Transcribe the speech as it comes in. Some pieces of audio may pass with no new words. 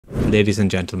ladies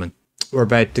and gentlemen. We're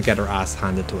about to get our ass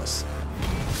handed to us.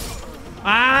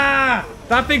 Ah!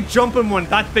 That big jumping one.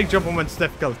 That big jumping one's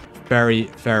difficult. Very,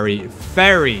 very,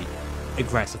 very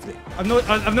aggressively. I've no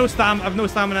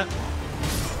stamina.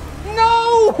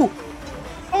 No!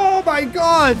 Oh my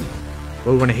god!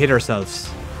 We're gonna hit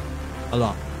ourselves a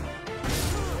lot.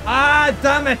 Ah,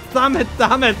 damn it, damn it,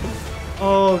 damn it.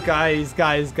 Oh, guys.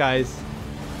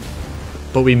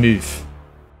 But we move.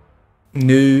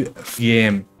 New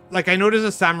game. Like, I know there's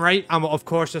a samurai. I'm, of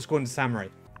course, just going to samurai.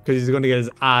 Because he's going to get his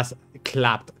ass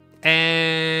clapped.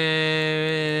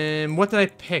 What did I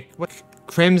pick? What?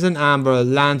 Crimson Amber,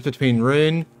 lands between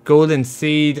Rune, Golden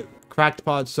Seed, Cracked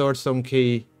Pot, Swordstone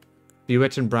Key,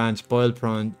 Bewitching Branch, Boiled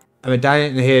Prawn. A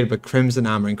medallion in the head with Crimson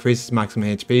Amber increases maximum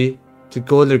HP. The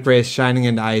golden grace shining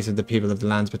in the eyes of the people of the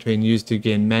lands between, used to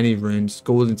gain many runes.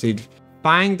 Golden Seed,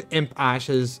 Fanged Imp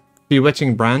Ashes,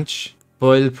 Bewitching Branch,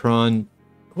 Boiled Prawn.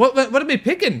 What am I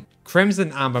picking?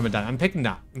 Crimson Amber medallion. I'm picking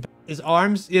that. His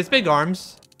arms. He has big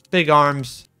arms. Big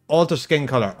arms. Alter skin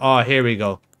color. Oh, here we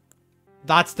go.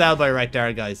 That's Delboy right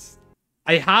there, guys.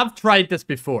 I have tried this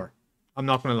before. I'm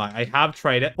not gonna lie. I have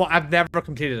tried it, but I've never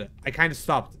completed it. I kind of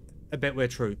stopped a bit way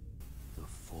through. The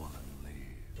fallen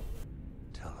leave.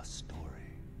 Tell a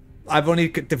story. I've only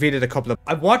defeated a couple of.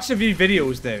 I've watched a few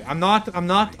videos though. I'm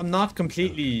not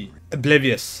completely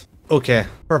oblivious. Okay.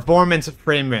 Performance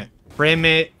frame rate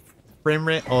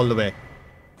all the way.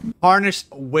 Tarnished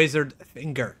wizard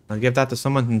finger. I'll give that to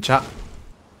someone in chat.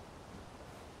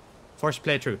 First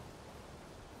playthrough.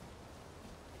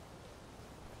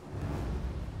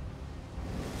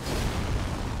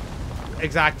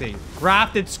 Exactly.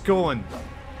 Grafted scone.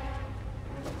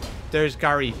 There's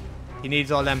Gary. He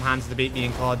needs all them hands to beat me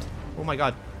in COD. Oh my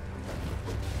god.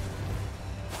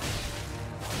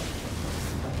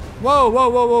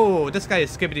 Whoa. This guy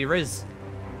is skibbity riz.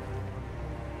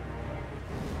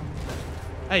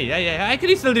 Hey. How can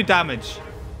he still do damage?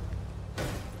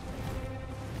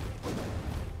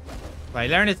 Right,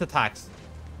 learn his attacks.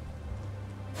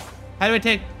 How do I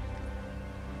take...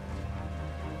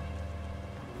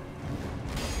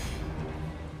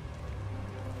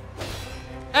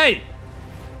 Hey!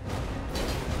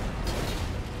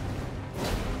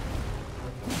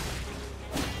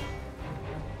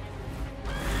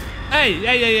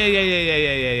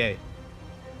 Hey!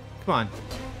 Come on.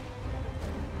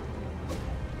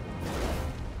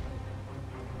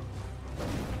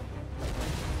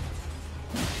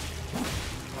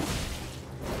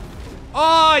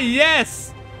 Oh,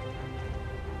 yes!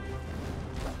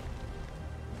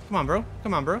 Come on,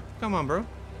 bro.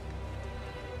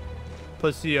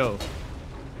 Pussy-o.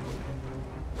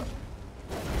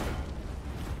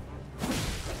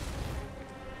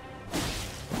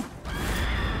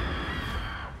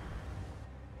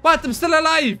 What? I'm still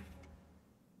alive!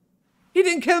 He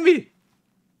didn't kill me!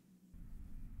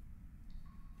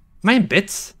 Am I in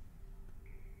bits?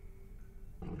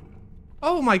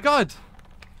 Oh my god!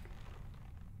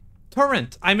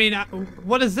 Torrent. I mean,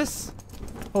 what is this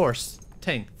horse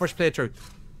thing? First playthrough.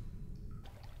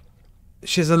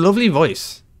 She has a lovely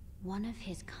voice. One of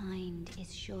his kind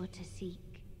is sure to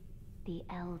seek the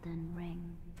Elden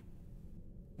Ring.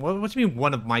 What do you mean,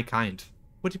 one of my kind?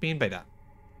 What do you mean by that?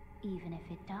 Even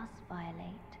if it does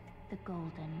violate the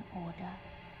Golden Order.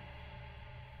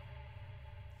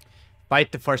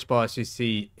 Fight the first boss you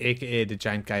see, aka the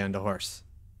giant guy on the horse.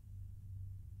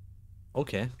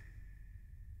 Okay.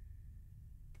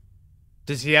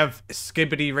 Does he have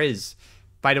skibbity riz?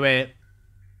 By the way,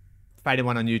 fighting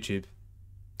one on YouTube.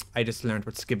 I just learned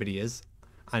what skibbity is,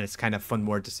 and it's kind of a fun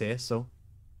word to say, so.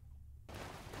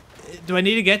 Do I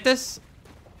need to get this?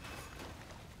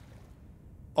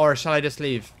 Or shall I just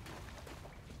leave?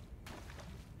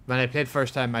 When I played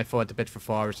first time, I fought the bit for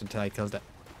 4 hours until I killed it.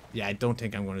 Yeah, I don't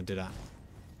think I'm going to do that.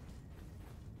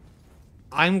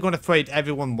 I'm going to fight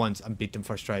everyone once and beat them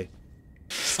first try.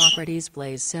 Socrates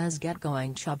Blaze says get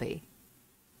going, chubby.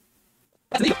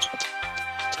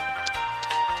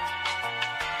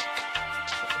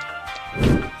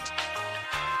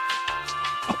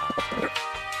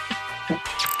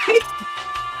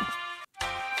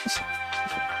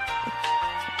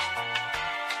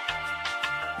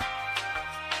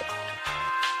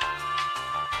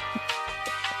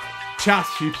 Chat,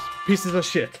 you pieces of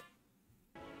shit.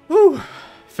 Woo!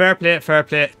 Fair play.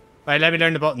 Right, let me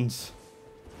learn the buttons.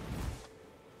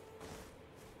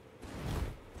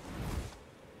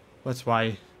 What's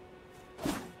Y?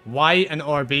 Y and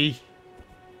RB.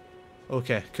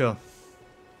 Okay, cool.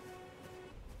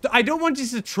 I don't want you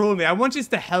to troll me. I want you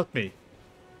to help me.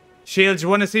 Shields, you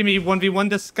want to see me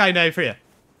 1v1 this guy now for you?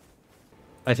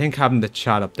 I think having the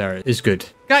chat up there is good.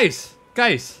 Guys.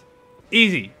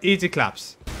 Easy. Easy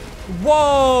claps.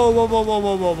 Whoa, whoa, whoa, whoa,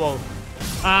 whoa, whoa, whoa.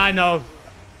 Ah, no.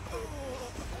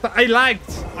 I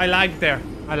lagged. I lagged there.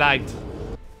 I lagged.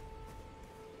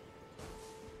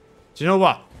 Do you know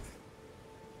what?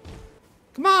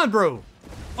 Come on, bro.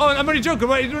 Oh, I'm only joking.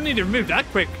 You don't need to move that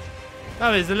quick.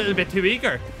 That was a little bit too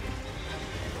eager.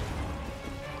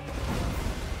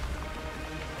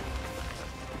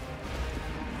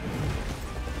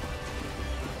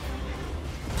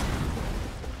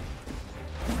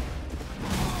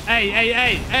 Hey, hey,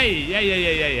 hey, hey, hey, hey,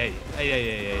 hey, hey, hey, hey, hey,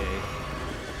 hey, hey.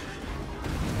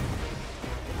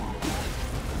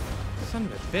 Son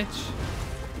of a bitch.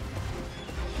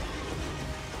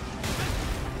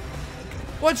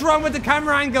 What's wrong with the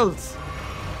camera angles?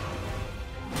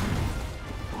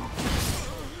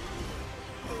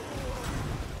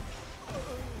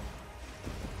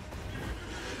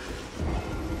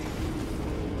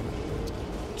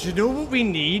 Do you know what we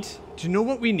need? Do you know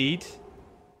what we need?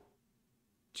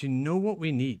 Do you know what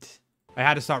we need? I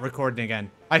had to start recording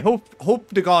again. I hope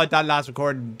to God that last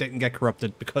recording didn't get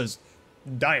corrupted because,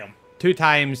 damn, 2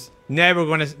 times. Now we're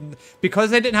gonna,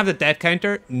 because I didn't have the death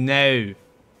counter. Now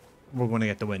we're gonna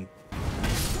get the win.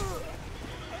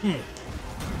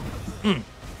 Oh,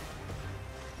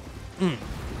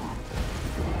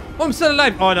 I'm still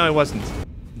alive. Oh no, I wasn't.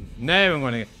 Now I'm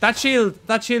gonna get that shield.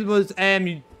 That shield was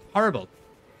horrible.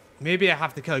 Maybe I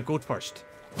have to kill a goat first.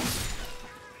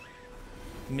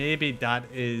 Maybe that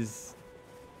is...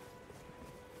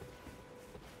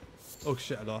 Oh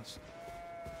shit, I lost.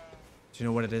 Do you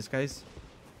know what it is, guys?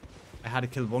 I had to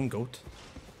kill 1 goat.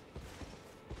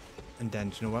 And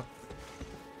then, do you know what?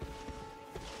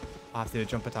 I have to do a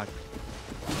jump attack.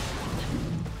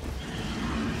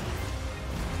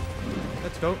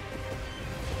 Let's go.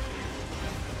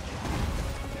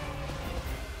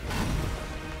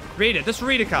 Read it. Just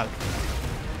read it, Cal.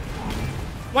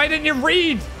 Why didn't you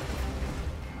read?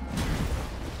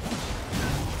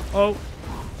 Oh.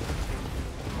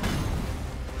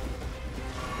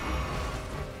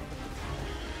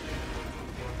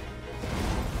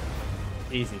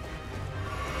 Easy.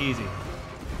 Easy.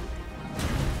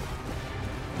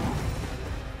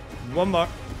 1 more.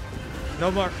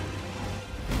 No more.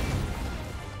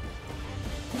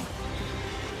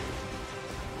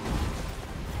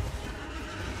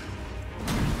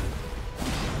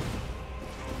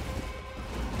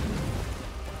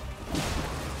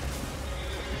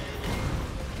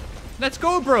 Let's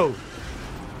go, bro.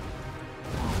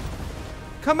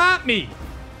 Come at me.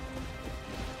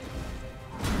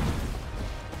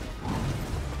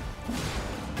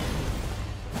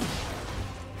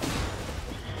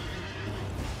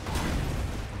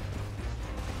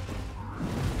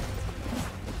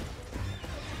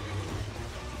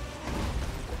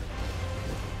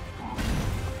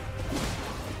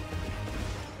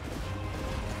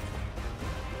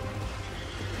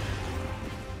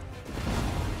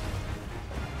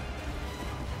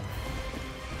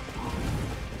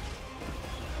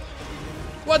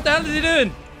 What the hell is he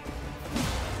doing?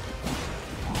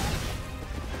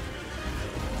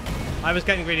 I was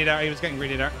getting greedy there. He was getting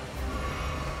greedy there.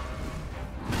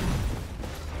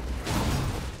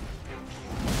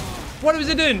 What was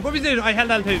he doing? What was he doing? I held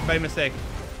L2 by mistake.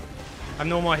 I have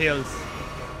no more heals.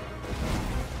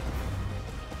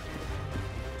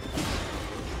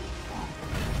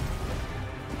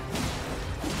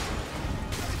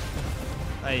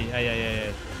 Ay, ay, ay, ay,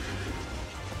 ay.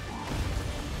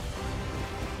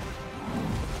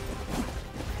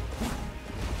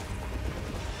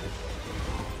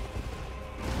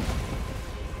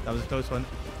 That was a close one.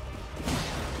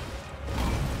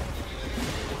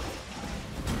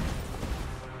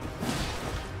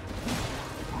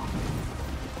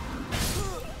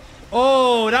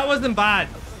 Oh, that wasn't bad.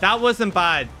 That wasn't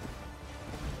bad.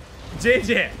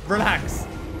 JJ, relax.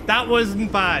 That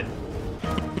wasn't bad.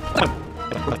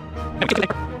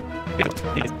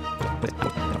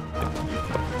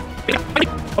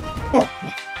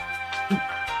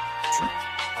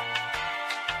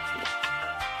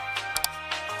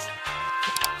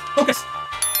 Focus.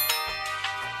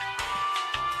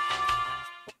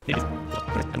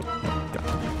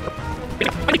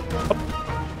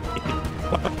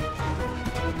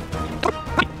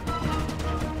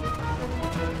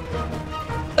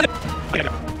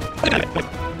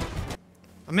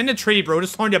 I'm in the tree, bro.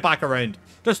 Just turn your back around.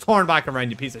 Just turn back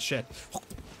around, you piece of shit.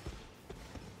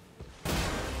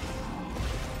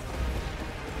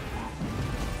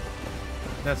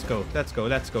 Let's go. Let's go.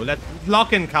 Let's go. Let's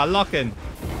lock in, Cal. Lock in.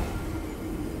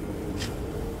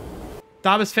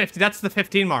 That was 50. That's the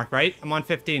 15 mark, right? I'm on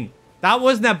 15. That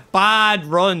wasn't a bad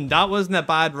run. That wasn't a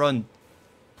bad run.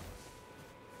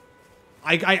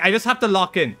 I just have to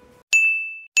lock in.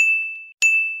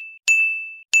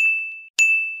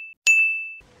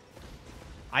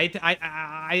 I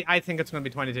think it's gonna be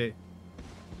 22.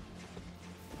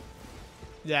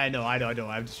 Yeah, no, I know.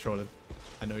 I'm just trolling.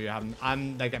 I know you haven't.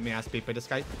 I'm like getting my ass beat by this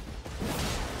guy.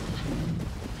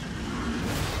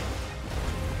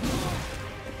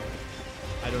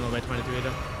 I don't know about 22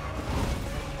 either.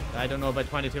 I don't know about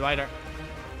 22 either.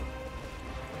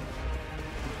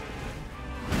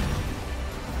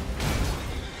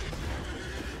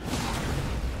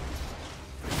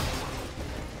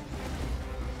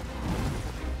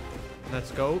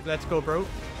 Let's go, bro.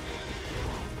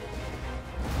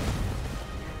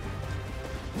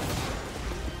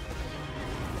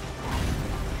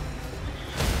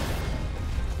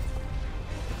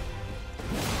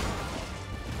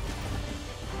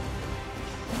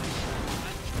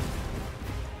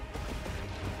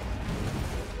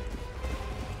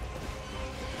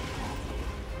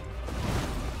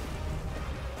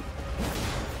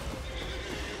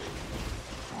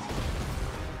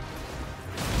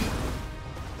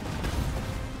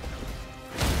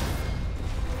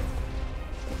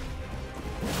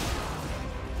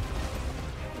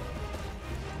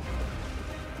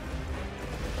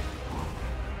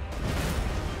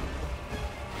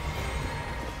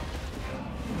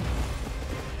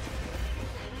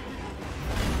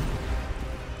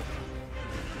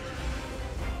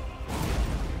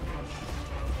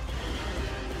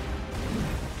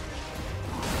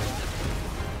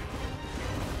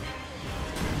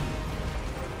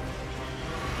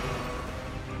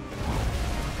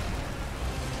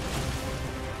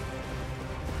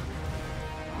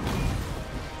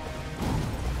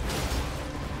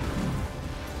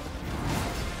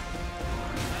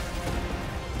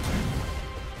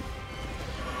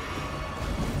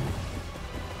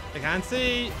 I can't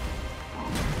see.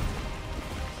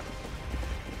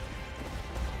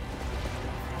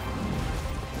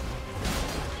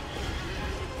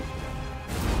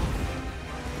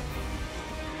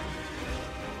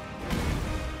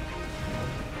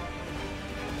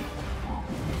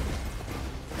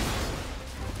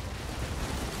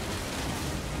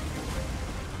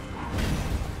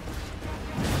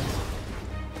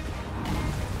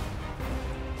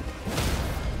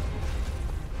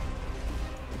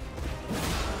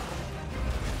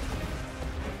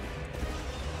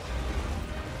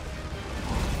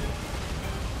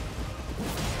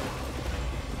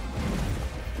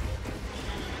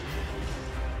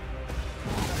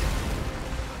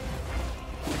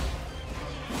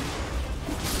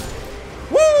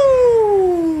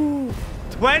 Woo!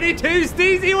 22.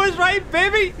 Steezy was right,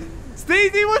 baby.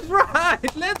 Steezy was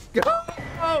right. Let's go.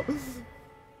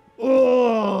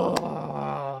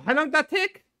 Oh, how long did that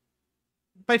take?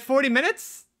 About 40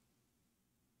 minutes?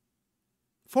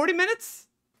 40 minutes?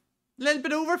 A little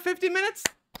bit over 50 minutes?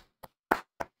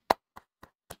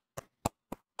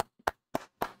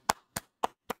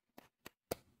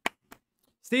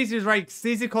 Steezy was right.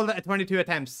 Steezy called it at 22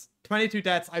 attempts. 22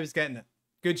 deaths. I was getting it.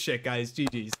 Good shit, guys.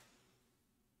 GG's.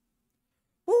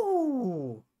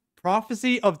 Woo!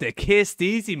 Prophecy of the Kiss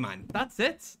Steezy, man. That's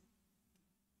it.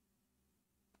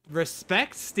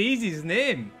 Respect Steezy's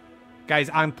name. Guys,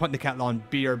 I'm putting the kettle on.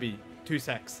 BRB. 2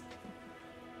 secs.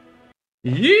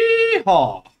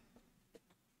 Yeehaw!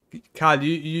 Cal,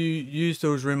 you use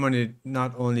those room money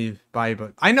not only buy,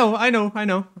 but... I know.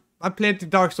 I played the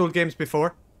Dark Souls games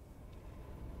before.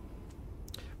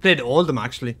 Played all of them,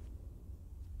 actually.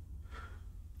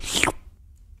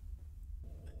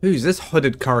 Who's this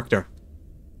hooded character?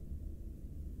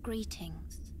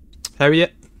 Greetings, How are you?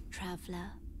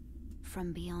 traveler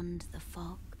from beyond the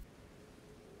fog.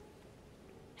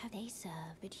 Have they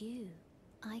served you?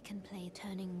 I can play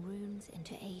turning runes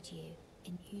into aid you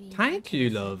in union. Thank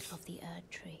you, love. Of the Erd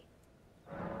Tree.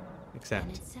 When Accept.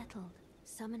 it's settled,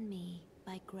 summon me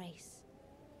by grace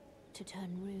to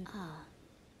turn rune.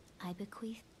 I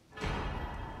bequeath.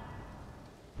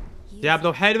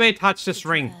 Diablo, how do I attach this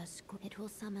ring? It will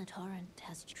summon torrent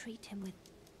as treat him with.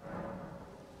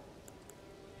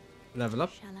 Level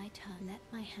up. Shall I turn? Let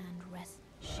my hand rest.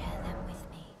 Share them with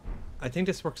me. I think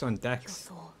this works on Your Dex.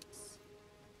 thoughts.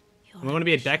 Am I going to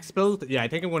be a Dex build? Yeah, I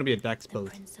think I'm going to be a Dex The build.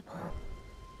 principle.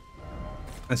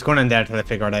 It's going in there till I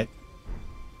figure it out.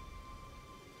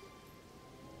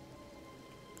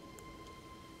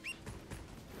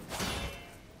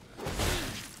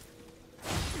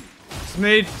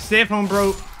 Smooth. Safe home,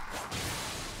 bro.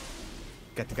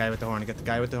 Get the guy with the horn. Get the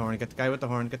guy with the horn. Get the guy with the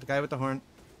horn. Get the guy with the horn.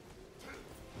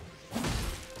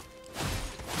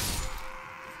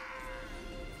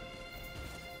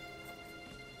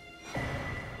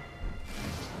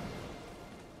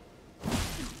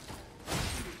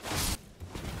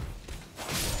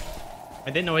 I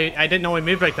didn't know he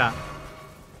moved like that.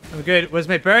 I'm good. It was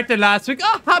my birthday last week.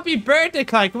 Oh, happy birthday,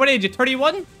 Clark. What age? You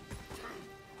 31?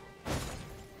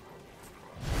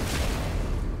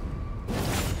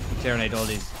 Clearing out all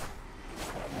these.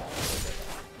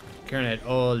 Clearing out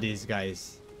all these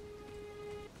guys.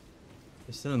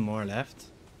 There's still more left.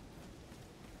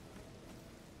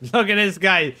 Look at this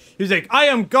guy. He's like, I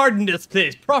am guarding this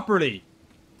place properly.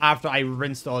 After I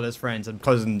rinsed all his friends and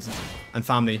cousins and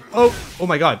family. Oh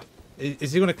my god.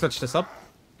 Is he going to clutch this up?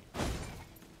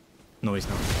 No, he's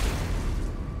not.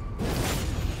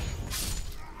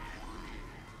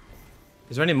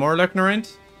 Is there any more lurking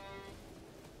around?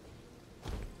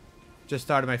 Just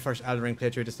started my first Elden Ring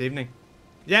playthrough this evening.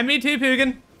 Yeah, me too,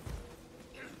 Pugin.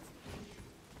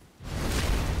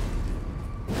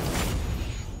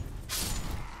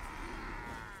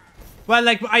 Well,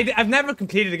 like, I've never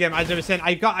completed the game, as I was saying.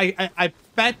 I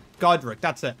bet Godric,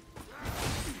 that's it.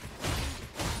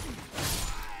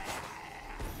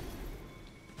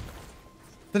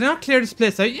 Did I not clear this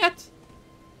place out yet?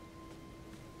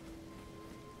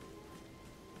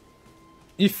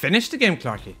 You finished the game,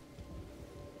 Clarky?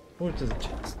 What does it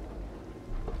chest?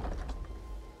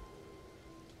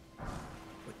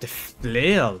 With the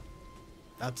flail.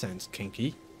 That sounds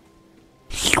kinky.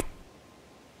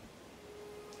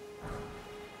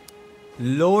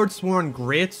 Lord Sworn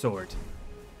Greatsword.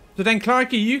 So then,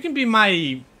 Clarky, you can be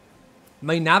my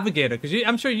navigator, because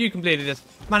I'm sure you completed this.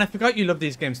 Man, I forgot you love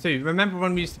these games too. Remember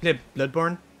when we used to play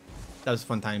Bloodborne? That was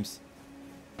fun times.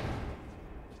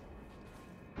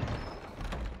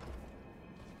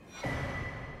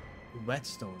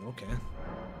 Whetstone, okay.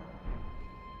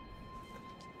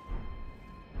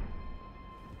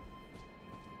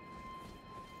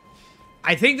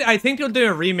 I think you'll do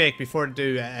a remake before they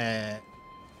do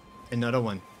another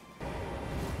one.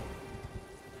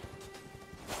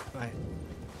 Right.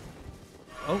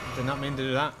 Oh, did not mean to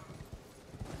do that.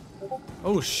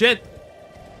 Oh shit!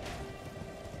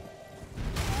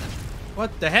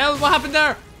 What the hell? What happened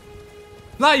there?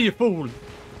 Fly, you fool!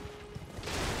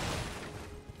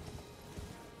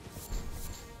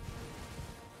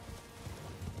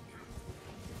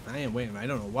 I ain't waiting. I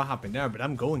don't know what happened there, but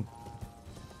I'm going.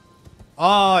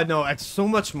 Oh no, it's so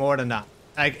much more than that.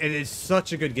 Like, it is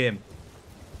such a good game.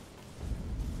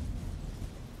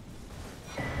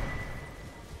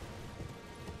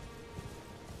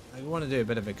 I want to do a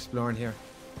bit of exploring here.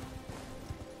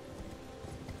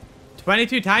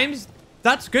 22 times?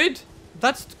 That's good.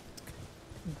 That's...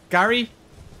 Gary,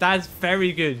 that's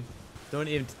very good. Don't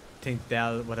even think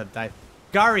Dell would have died.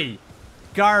 Gary,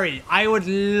 I would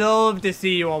love to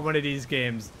see you on one of these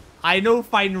games. I know,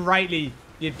 fighting rightly,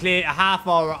 you'd play a half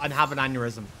hour and have an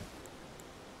aneurysm.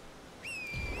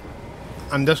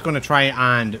 I'm just going to try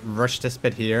and rush this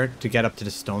bit here to get up to the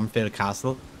Stormveil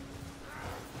Castle.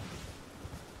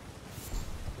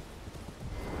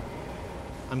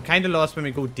 I'm kind of lost when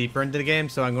we go deeper into the game,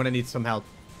 so I'm going to need some help.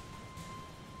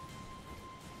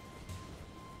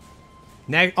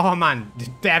 Oh man,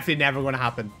 definitely never going to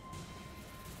happen.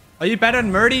 Are you better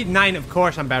than Murdy? 9, of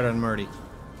course I'm better than Murdy.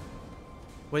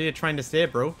 What are you trying to say,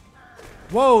 bro?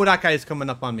 Whoa, that guy's coming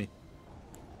up on me.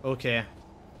 Okay.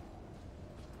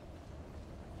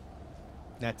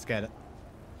 Let's get it.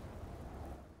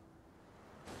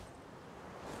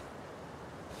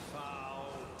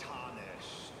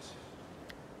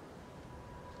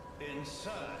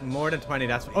 More than 20,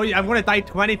 that's... Oh, yeah, I'm gonna die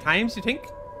 20 times, you think?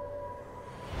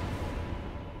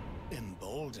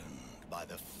 Emboldened by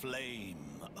the flame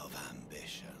of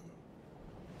ambition.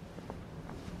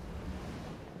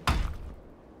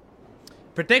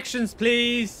 Predictions,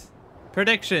 please.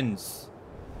 Predictions.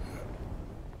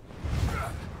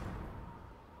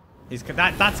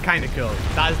 That's kind of cool.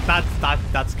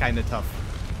 That's kind of tough.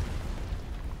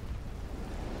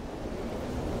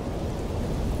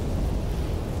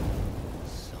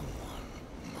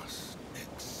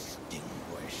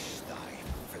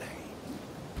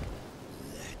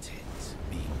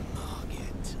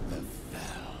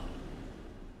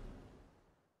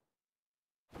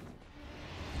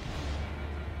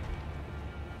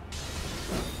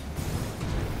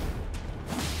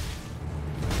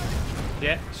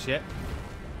 Yeah, shit.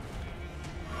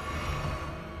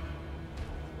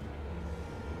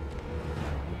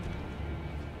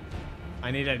 I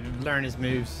need to learn his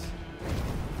moves.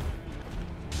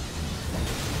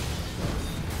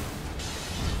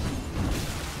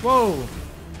 Whoa!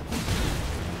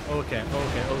 Okay.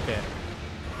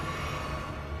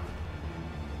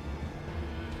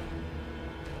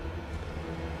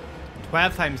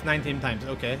 12 times, 19 times.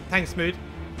 Okay. Thanks, Mood.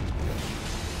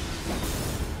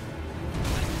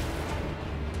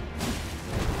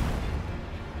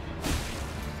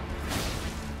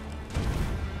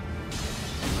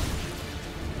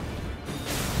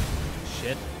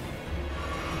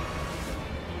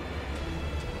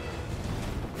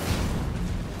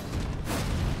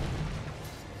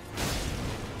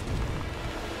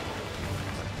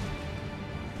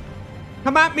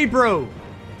 Come at me, bro.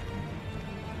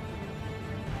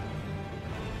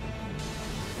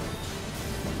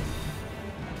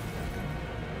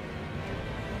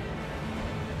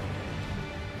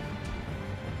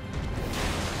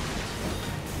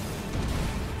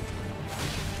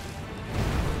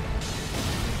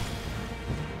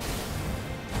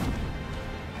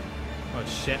 Oh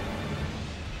shit.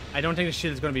 I don't think the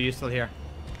shield is going to be useful here.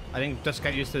 I think just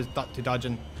get used to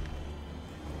dodging.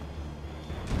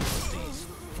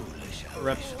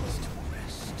 Rip.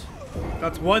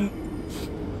 That's one.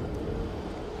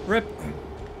 Rip.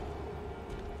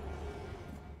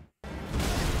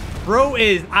 Bro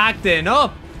is acting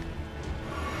up.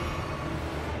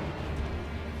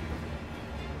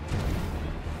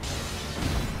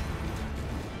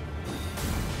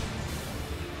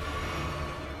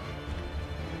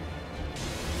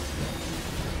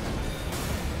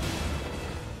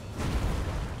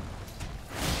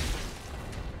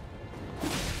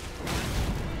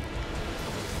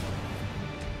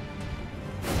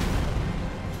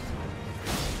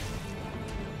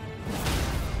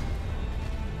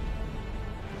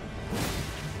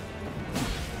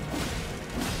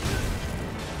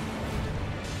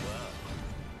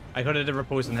 I could have did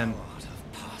reposing him.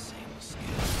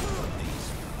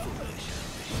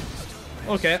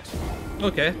 Okay.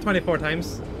 Okay, 24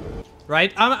 times.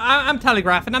 Right, I'm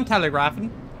telegraphing, I'm telegraphing.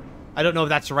 I don't know if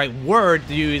that's the right word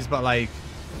to use, but like...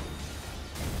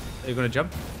 Are you gonna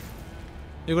jump?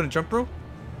 You're gonna jump, bro?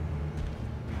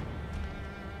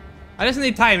 I just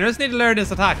need time, I just need to learn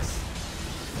his attacks.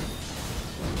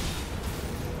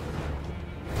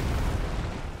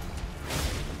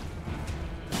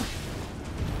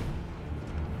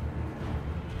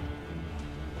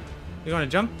 You gonna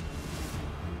jump?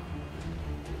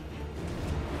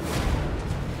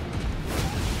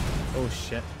 Oh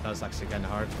shit, that was actually kinda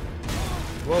hard.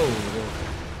 Whoa, whoa.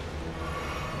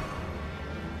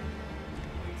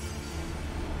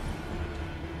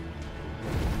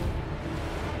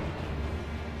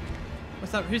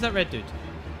 What's that? Who's that red dude?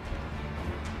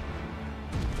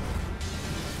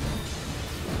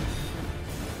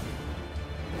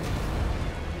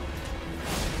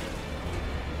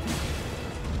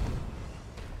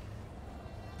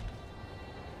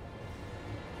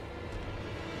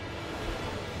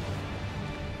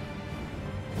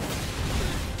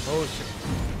 Oh shit.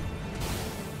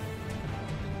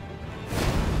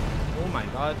 Oh my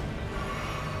god.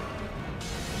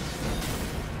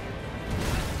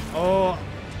 Oh.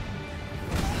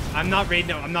 I'm not reading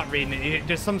it. I'm not reading it.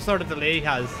 There's some sort of delay he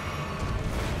has.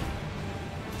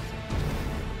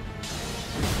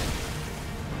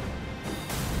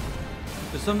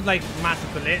 There's some like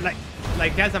massive delay.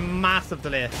 Like he has a massive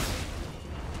delay.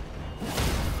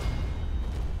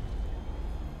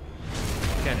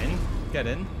 Get in. Get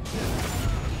in.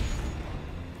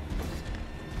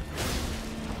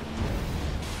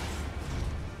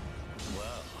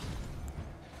 Well,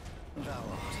 thou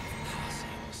art of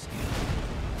passing skill.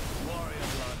 Warrior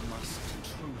blood must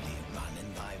truly run in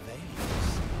thy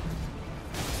veins.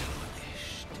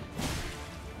 Tarnished.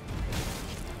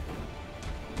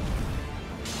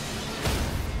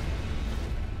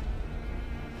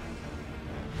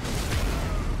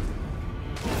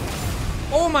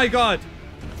 Oh my god!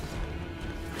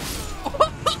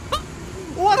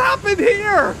 What happened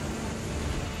here?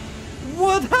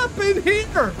 What happened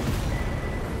here?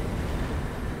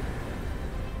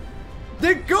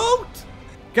 The goat!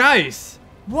 Guys,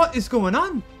 what is going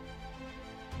on?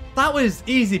 That was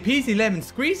easy peasy lemon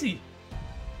squeezy.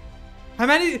 How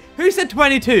many? Who said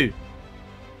 22?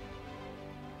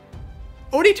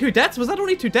 Only 2 deaths? Was that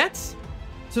only 2 deaths?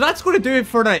 So that's going to do it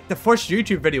for the first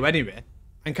YouTube video anyway.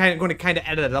 I'm going to kind of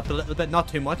edit it up a little bit, not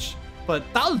too much. But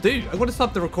that'll do. I'm going to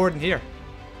stop the recording here.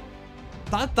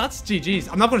 That's GG's.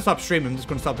 I'm not going to stop streaming. I'm just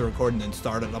going to stop the recording and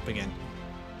start it up again.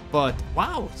 But,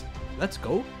 wow. Let's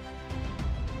go.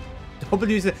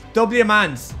 W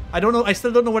mans. I don't know. I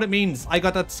still don't know what it means. I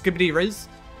got that skibbity riz.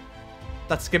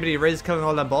 That skibbity riz killing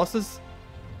all them bosses.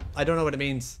 I don't know what it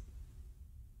means.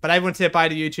 But I want to say bye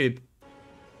to YouTube.